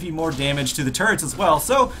give you more damage to the turrets as well.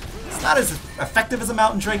 So it's not as effective as a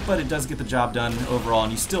Mountain Drake, but it does get the job done overall,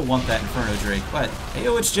 and you still want that Inferno Drake. But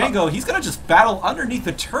AOH Django, he's gonna just battle underneath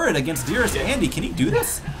the turret against Dearest Andy. Can he do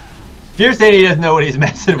this? Dearest Andy doesn't know what he's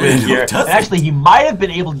messing with here. Actually, he might have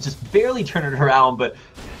been able to just barely turn it around, but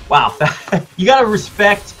wow, you gotta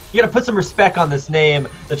respect. You gotta put some respect on this name.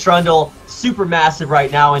 The Trundle, super massive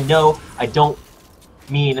right now, and no, I don't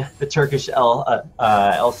mean the Turkish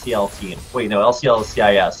LCL team. Wait, no, LCL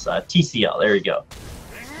CIS, TCL, there you go.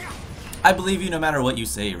 I believe you no matter what you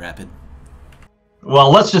say, Rapid.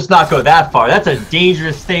 Well, let's just not go that far. That's a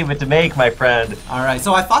dangerous statement to make, my friend. Alright,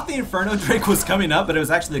 so I thought the Inferno Drake was coming up, but it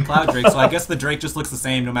was actually the Cloud Drake, so I guess the Drake just looks the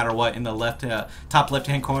same no matter what in the top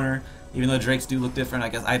left-hand corner. Even though Drakes do look different, I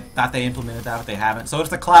guess I thought they implemented that, but they haven't. So it's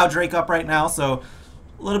the Cloud Drake up right now, so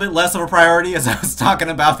a little bit less of a priority, as I was talking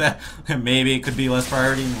about that. Maybe it could be less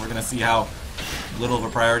priority, and we're going to see how little of a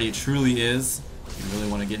priority it truly is. If you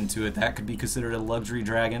really want to get into it, that could be considered a luxury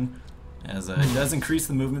dragon, as it does increase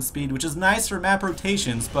the movement speed, which is nice for map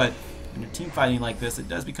rotations, but when you're team fighting like this, it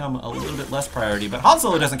does become a little bit less priority. But Han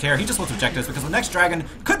Solo doesn't care, he just wants objectives, because the next dragon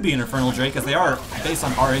could be an Infernal Drake, as they are based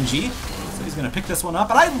on RNG. So he's going to pick this one up,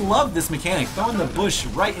 and I love this mechanic, throwing the bush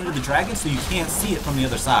right into the dragon so you can't see it from the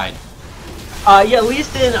other side. Yeah, at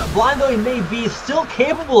least in blind though he may be, still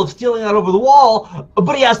capable of stealing that over the wall,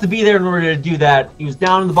 but he has to be there in order to do that. He was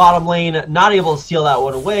down in the bottom lane, not able to steal that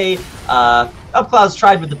one away. Upclouds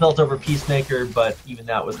tried with the belt over Peacemaker, but even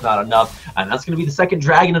that was not enough. And that's going to be the second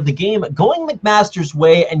dragon of the game, going McMaster's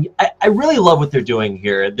way. And I really love what they're doing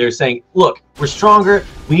here. They're saying, look, we're stronger.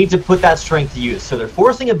 We need to put that strength to use. So they're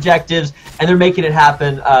forcing objectives, and they're making it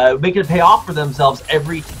happen, making it pay off for themselves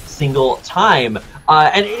every single time.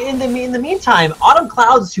 And in the meantime, Autumn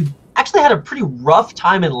Clouds, who actually had a pretty rough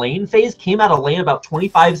time in lane phase, came out of lane about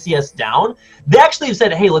 25 CS down. They actually have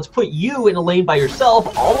said, hey, let's put you in a lane by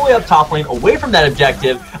yourself, all the way up top lane, away from that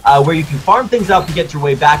objective, where you can farm things out to get your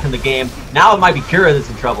way back in the game. Now it might be Kira that's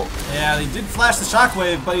in trouble. Yeah, he did flash the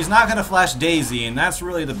shockwave, but he's not going to flash Daisy, and that's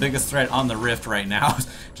really the biggest threat on the Rift right now.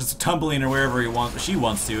 Just tumbling her wherever she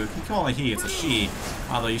wants to. You can call it he, it's a she.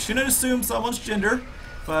 Although you shouldn't assume someone's gender,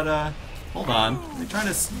 but hold on.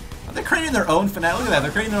 Are they creating their own Fnatic? Look at that,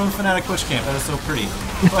 they're creating their own Fnatic push camp. That is so pretty.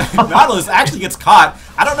 But Nautilus actually gets caught.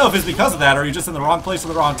 I don't know if it's because of that or he's just in the wrong place at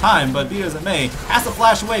the wrong time, but be as it may, has to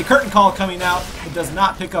flash away. Curtain call coming out. It does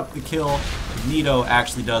not pick up the kill. Nito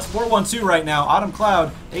actually does. 4-1-2 right now. Autumn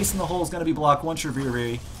Cloud, ace in the hole is going to be blocked. One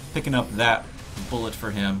Shreviri picking up that bullet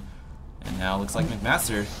for him. And now it looks like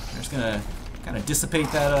McMaster, they're just going to kind of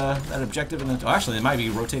dissipate that objective. And actually, they might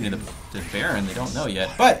be rotating to Baron. They don't know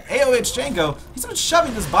yet. But AOH Django, he's been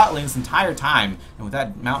shoving this bot lane this entire time. And with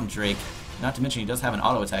that Mountain Drake, not to mention he does have an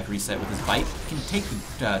auto attack reset with his bite, he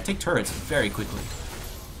can take turrets very quickly.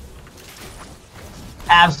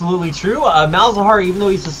 Absolutely true. Malzahar, even though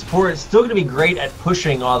he's a support, is still going to be great at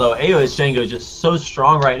pushing, although AOH Django is just so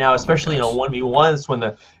strong right now, especially in a 1v1s when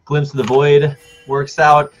the Glimpse of the Void works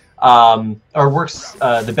out. Or works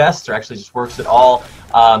the best, or actually just works at all.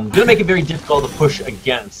 Going to make it very difficult to push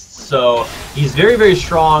against. So he's very, very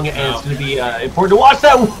strong, and it's going to be important to watch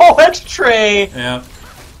that. Whoa, X-Tray! Yeah.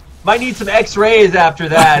 Might need some X-rays after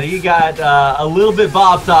that. He got a little bit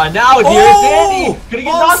bopped on. Now, Dearest Andy going to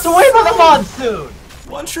get knocked away by the Monsoon.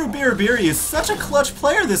 One True Biribiri is such a clutch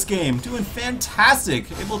player this game, doing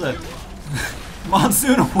fantastic. Able to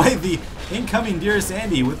Monsoon away the incoming Dearest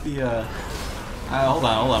Andy with the hold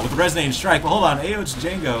on, with the resonating strike. But hold on, AOH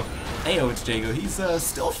Django, he's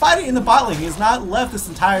still fighting in the bot lane. He has not left this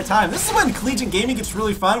entire time. This is when collegiate gaming gets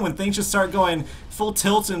really fun, when things just start going full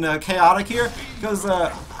tilt and chaotic here, because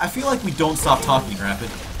I feel like we don't stop talking, Rapid.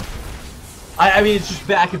 I mean, it's just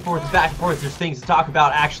back and forth, back and forth. There's things to talk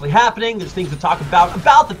about actually happening. There's things to talk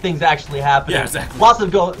about the things actually happening. Yeah, exactly. Lots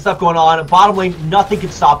of stuff going on. Bottom lane, nothing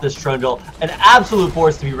can stop this Trundle. An absolute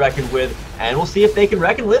force to be reckoned with, and we'll see if they can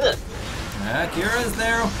reckon with it. Kira is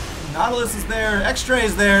there, Nautilus is there, X-Tray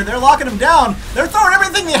is there, they're locking him down, they're throwing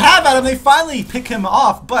everything they have at him, they finally pick him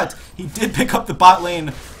off, but he did pick up the bot lane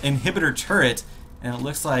inhibitor turret, and it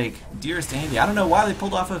looks like Dearest Andy, I don't know why they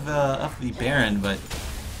pulled off of the Baron, but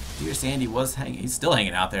Dearest Andy he's still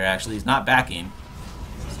hanging out there actually, he's not backing,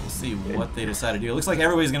 so we'll see what they decide to do. It looks like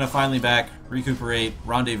everybody's going to finally recuperate,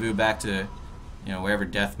 rendezvous back to, wherever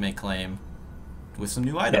death may claim, with some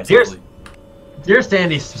new items, hopefully. Dearest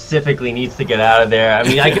Andy specifically needs to get out of there. I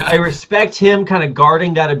mean, I respect him kind of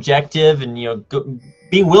guarding that objective and,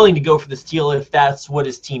 being willing to go for the steal if that's what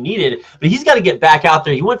his team needed. But he's got to get back out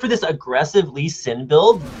there. He went for this aggressive Lee Sin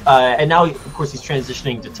build, and now, of course, he's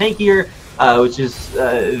transitioning to tankier, which is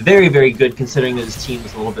very, very good considering that his team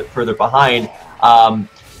is a little bit further behind.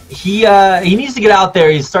 He needs to get out there.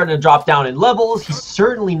 He's starting to drop down in levels. He's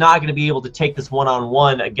certainly not going to be able to take this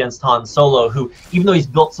one-on-one against Han Solo, who, even though he's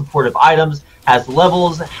built supportive items, has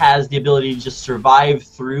levels, has the ability to just survive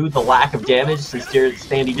through the lack of damage, since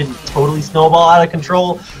Dearest Andy didn't totally snowball out of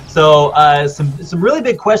control. So some really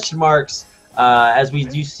big question marks as we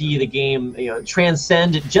do see the game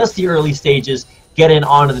transcend just the early stages, get in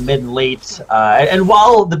onto the mid and late. And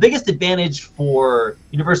while the biggest advantage for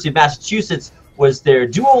University of Massachusetts was their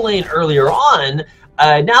duo lane earlier on,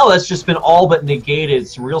 now that's just been all but negated.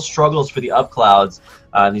 Some real struggles for the Upclouds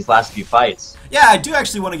in these last few fights. Yeah, I do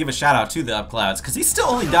actually want to give a shout out to the Upclouds, because he still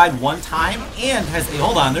only died one time and has a,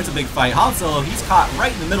 hold on, there's a big fight. Han Solo, he's caught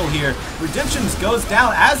right in the middle here. Redemptions goes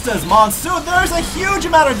down, as does Monsoon. There's a huge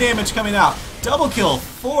amount of damage coming out. Double kill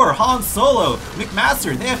for Han Solo.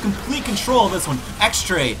 McMaster, they have complete control of this one.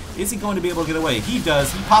 X-Tray, is he going to be able to get away? He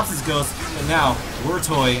does. He pops his ghost. And now,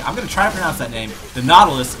 Wurtoy, I'm going to try to pronounce that name. The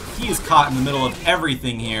Nautilus, he is caught in the middle of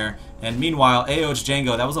everything here. And meanwhile, AOH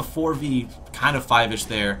Django, that was a 4v, kind of 5-ish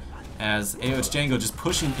there, as AOH Django just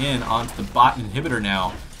pushing in onto the bot inhibitor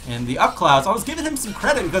now. And the Upclouds, I was giving him some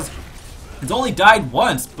credit because he's only died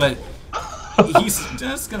once, but he's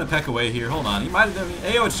just gonna peck away here. Hold on, he might have.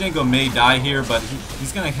 AOH Django may die here, but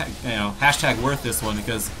he's gonna, hashtag worth this one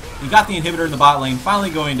because he got the inhibitor in the bot lane, finally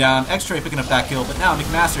going down. X-Tray picking up that kill, but now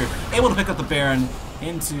McMaster able to pick up the Baron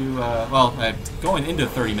into, going into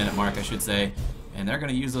the 30-minute mark, I should say, and they're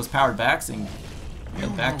gonna use those powered backs and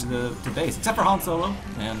get back to the base. Except for Han Solo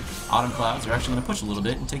and Autumn Clouds are actually gonna push a little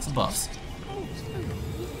bit and take some buffs.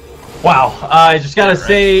 Wow, I just gotta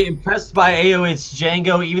say, impressed by AOH's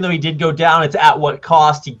Django. Even though he did go down, it's at what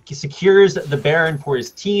cost? He secures the Baron for his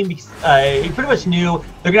team because he pretty much knew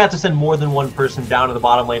they're gonna have to send more than one person down to the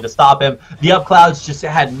bottom lane to stop him. The Upclouds just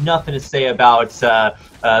had nothing to say about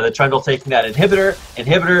the Trundle taking that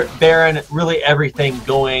inhibitor, Baron, really everything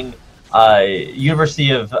going University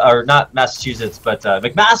of, or not Massachusetts, but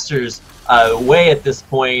McMaster's way at this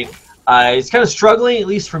point. It's kind of struggling, at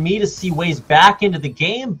least for me, to see ways back into the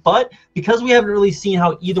game, but because we haven't really seen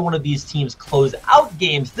how either one of these teams close out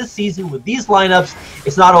games this season with these lineups,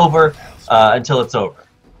 it's not over until it's over.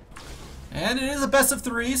 And it is a best of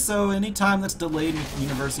 3, so any time that's delayed with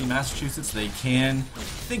University of Massachusetts, they can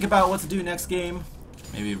think about what to do next game.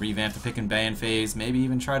 Maybe revamp the pick and ban phase, maybe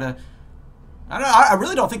even try to... I don't know, I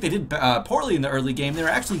really don't think they did poorly in the early game. They were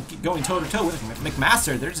actually going toe-to-toe with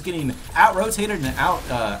McMaster. They're just getting out-rotated and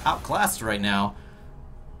outclassed right now.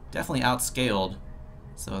 Definitely outscaled.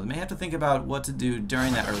 So they may have to think about what to do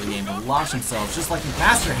during that early game to launch themselves, just like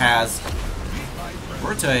McMaster has.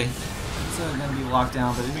 Bertay is going to be locked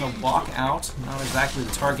down, but he's going to walk out. Not exactly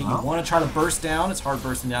the target you want to try to burst down. It's hard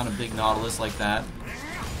bursting down a big Nautilus like that.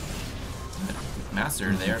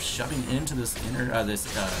 Master there shoving into this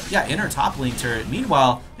inner top lane turret.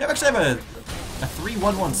 Meanwhile, we actually have a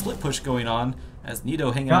 3-1-1 split push going on as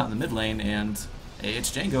Nito hanging out in the mid lane and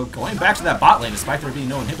AH Django going back to that bot lane despite there being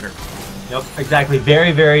no inhibitor. Yep, exactly.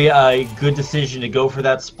 Very, very good decision to go for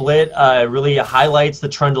that split. Really highlights the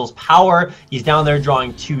Trundle's power. He's down there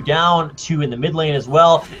drawing 2 down, 2 in the mid lane as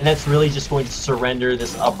well, and that's really just going to surrender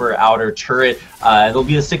this upper-outer turret. It'll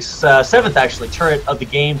be the 7th, actually, turret of the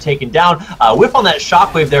game taken down. Whiff on that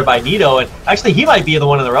shockwave there by Nito, and actually he might be the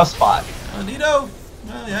one in the rough spot. Nito,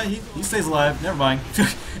 well, yeah, he stays alive. Never mind.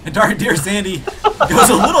 And Dear Sandy goes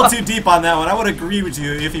a little too deep on that one. I would agree with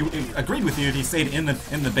you if he stayed in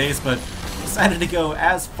the base, but decided to go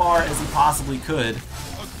as far as he possibly could.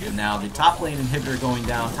 And now the top lane inhibitor going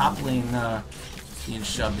down, top lane being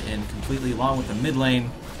shoved in completely along with the mid lane.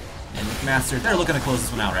 And McMaster, they're looking to close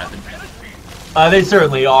this one out rapid. They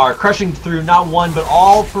certainly are. Crushing through not one, but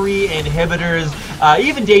all 3 inhibitors.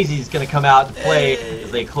 Even Daisy's going to come out to play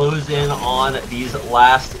as they close in on these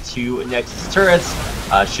last 2 Nexus turrets.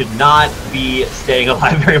 Should not be staying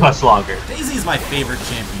alive very much longer. Daisy's my favorite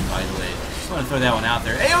champion, by the way. Just want to throw that one out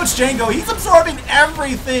there. AOH Django, he's absorbing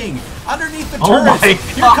everything underneath the turrets.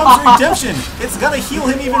 Here comes Redemption. It's going to heal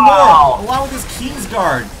him even more, along with his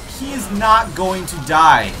Kingsguard. He is not going to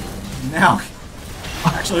die. Now...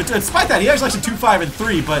 Actually, despite that, he actually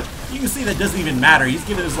 2-5-3, but you can see that doesn't even matter. He's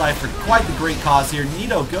given his life for quite the great cause here.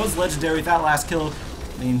 Nito goes legendary with that last kill.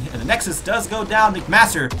 I mean, the Nexus does go down.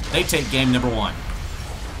 McMaster, they take game number 1.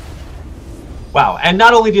 Wow, and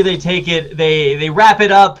not only do they take it, they wrap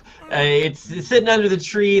it up. It's sitting under the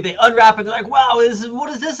tree. They unwrap it. They're like, wow, what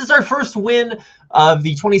is this? It's our first win of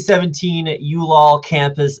the 2017 ULoL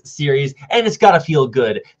Campus Series, and it's got to feel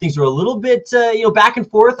good. Things were a little bit, back and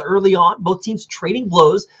forth early on. Both teams trading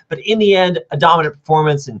blows, but in the end, a dominant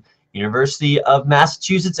performance. And University of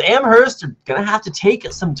Massachusetts Amherst are going to have to take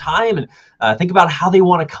some time and think about how they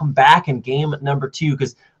want to come back in game number 2,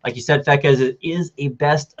 because like you said, Fekez, it is a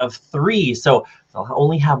best of 3, so they'll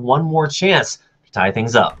only have one more chance to tie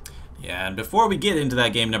things up. Yeah, and before we get into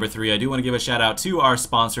that game number 3, I do want to give a shout out to our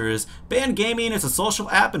sponsors. Band Gaming is a social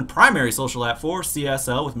app and primary social app for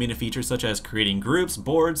CSL with many features such as creating groups,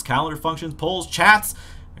 boards, calendar functions, polls, chats,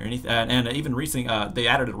 or anything, and even recent. They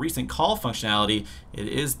added a recent call functionality. It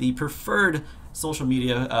is the preferred social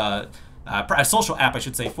media. Social app, I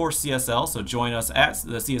should say, for CSL. So join us at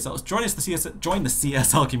the CSL. Join the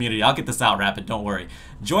CSL community. I'll get this out rapid. Don't worry.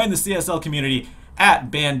 Join the CSL community at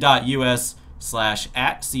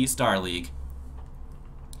band.us/@CStarLeague.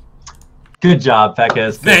 Good job,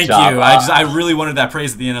 Fekez. Thank you. I really wanted that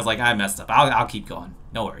praise at the end. I was like, I messed up. I'll keep going.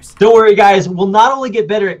 No worries. Don't worry, guys. We'll not only get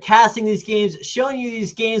better at casting these games, showing you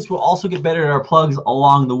these games, we'll also get better at our plugs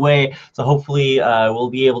along the way. So hopefully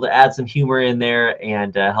we'll be able to add some humor in there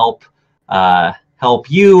and help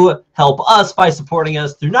you, help us by supporting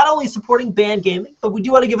us through not only supporting Band Gaming, but we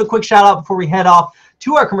do want to give a quick shout out before we head off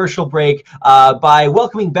to our commercial break by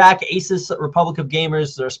welcoming back Asus Republic of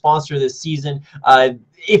Gamers, their sponsor this season.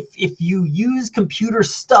 If you use computer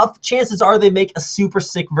stuff, chances are they make a super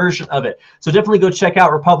sick version of it. So definitely go check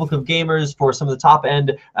out Republic of Gamers for some of the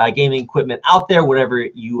top-end gaming equipment out there, whatever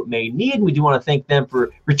you may need. We do want to thank them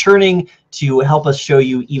for returning to help us show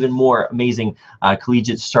you even more amazing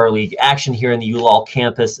collegiate Star League action here in the ULoL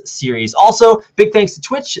Campus Series. Also, big thanks to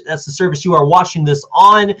Twitch. That's the service you are watching this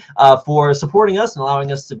on, for supporting us and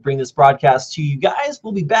allowing us to bring this broadcast to you guys.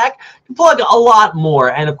 We'll be back to plug a lot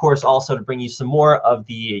more, and of course also to bring you some more of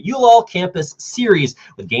the ULoL Campus Series,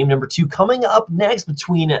 with game number 2 coming up next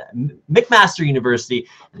between McMaster University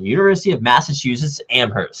and the University of Massachusetts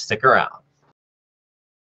Amherst. Stick around.